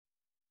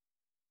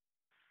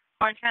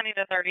Orange County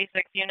to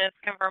 36 units,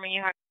 confirming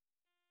you have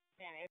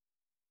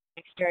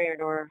exterior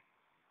door,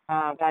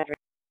 battery,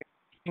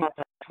 not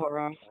the tour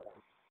room.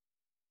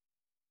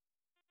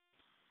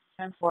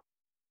 10-4.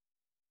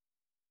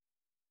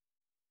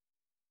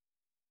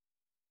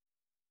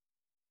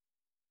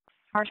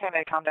 Orange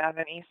County, come to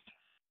Advent East.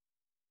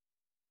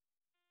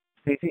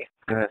 CC,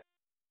 go ahead.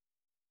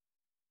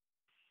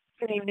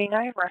 Good evening,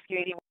 I have Rescue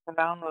 81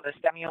 bound with a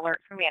STEMI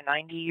alert for me, a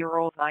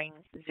 90-year-old 90.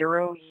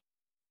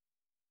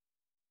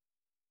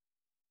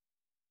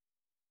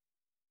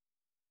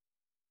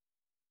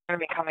 Going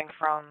to be coming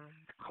from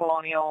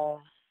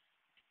Colonial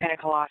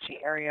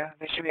Pinacolachi area.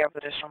 They should be up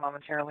additional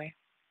momentarily.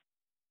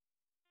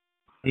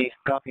 East,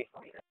 copy.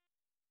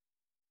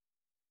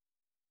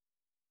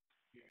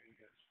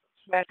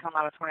 Bed come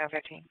out of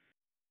 2015.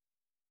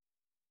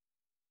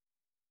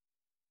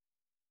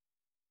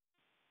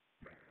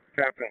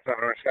 Captain 7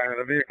 Orange County,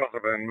 the vehicles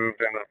have been moved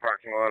into the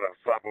parking lot of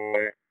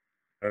Subway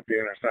at the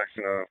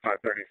intersection of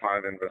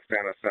 535 and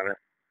Vistana Center.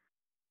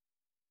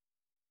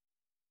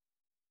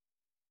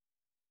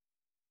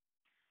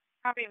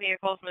 Copy,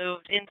 vehicles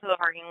moved into the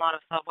parking lot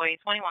of Subway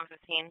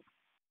 2115.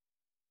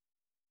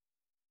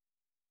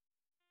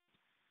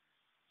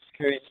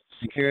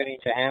 Security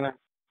to Hannah.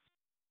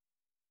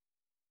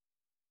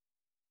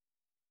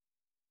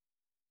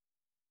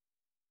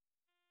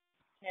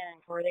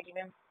 And for thank you,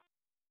 ma'am.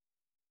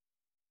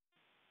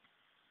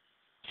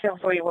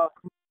 10-4, you're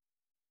welcome.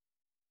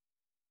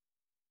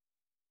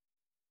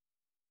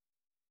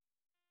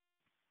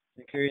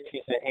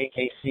 Security to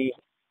AKC,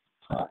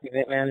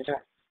 event manager.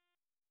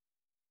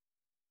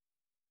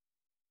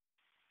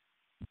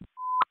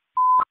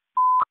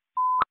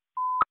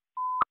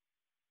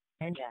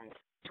 Engines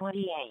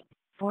 28,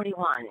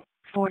 41,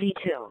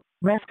 42,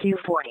 Rescue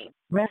 40,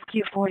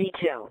 Rescue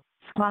 42,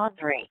 Squad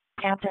 3,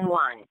 Captain 1,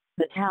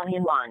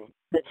 Battalion 1,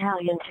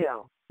 Battalion 2,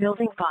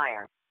 Building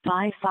Fire,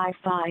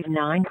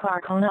 5559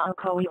 Clarkona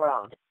Ocoee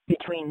Road,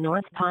 between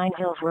North Pine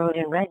Hills Road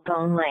and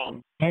Redbone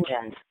Lane.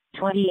 Engines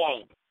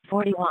 28,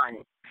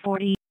 41,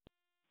 40.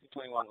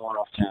 21 going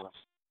off channels.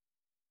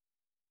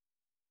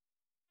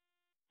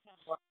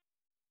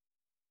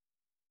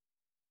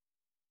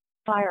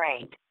 Fire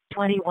 8,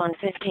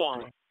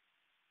 2115.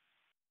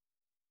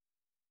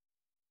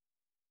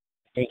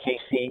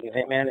 AKC,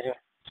 event manager.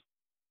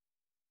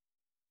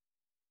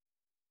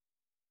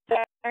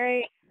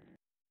 Sorry.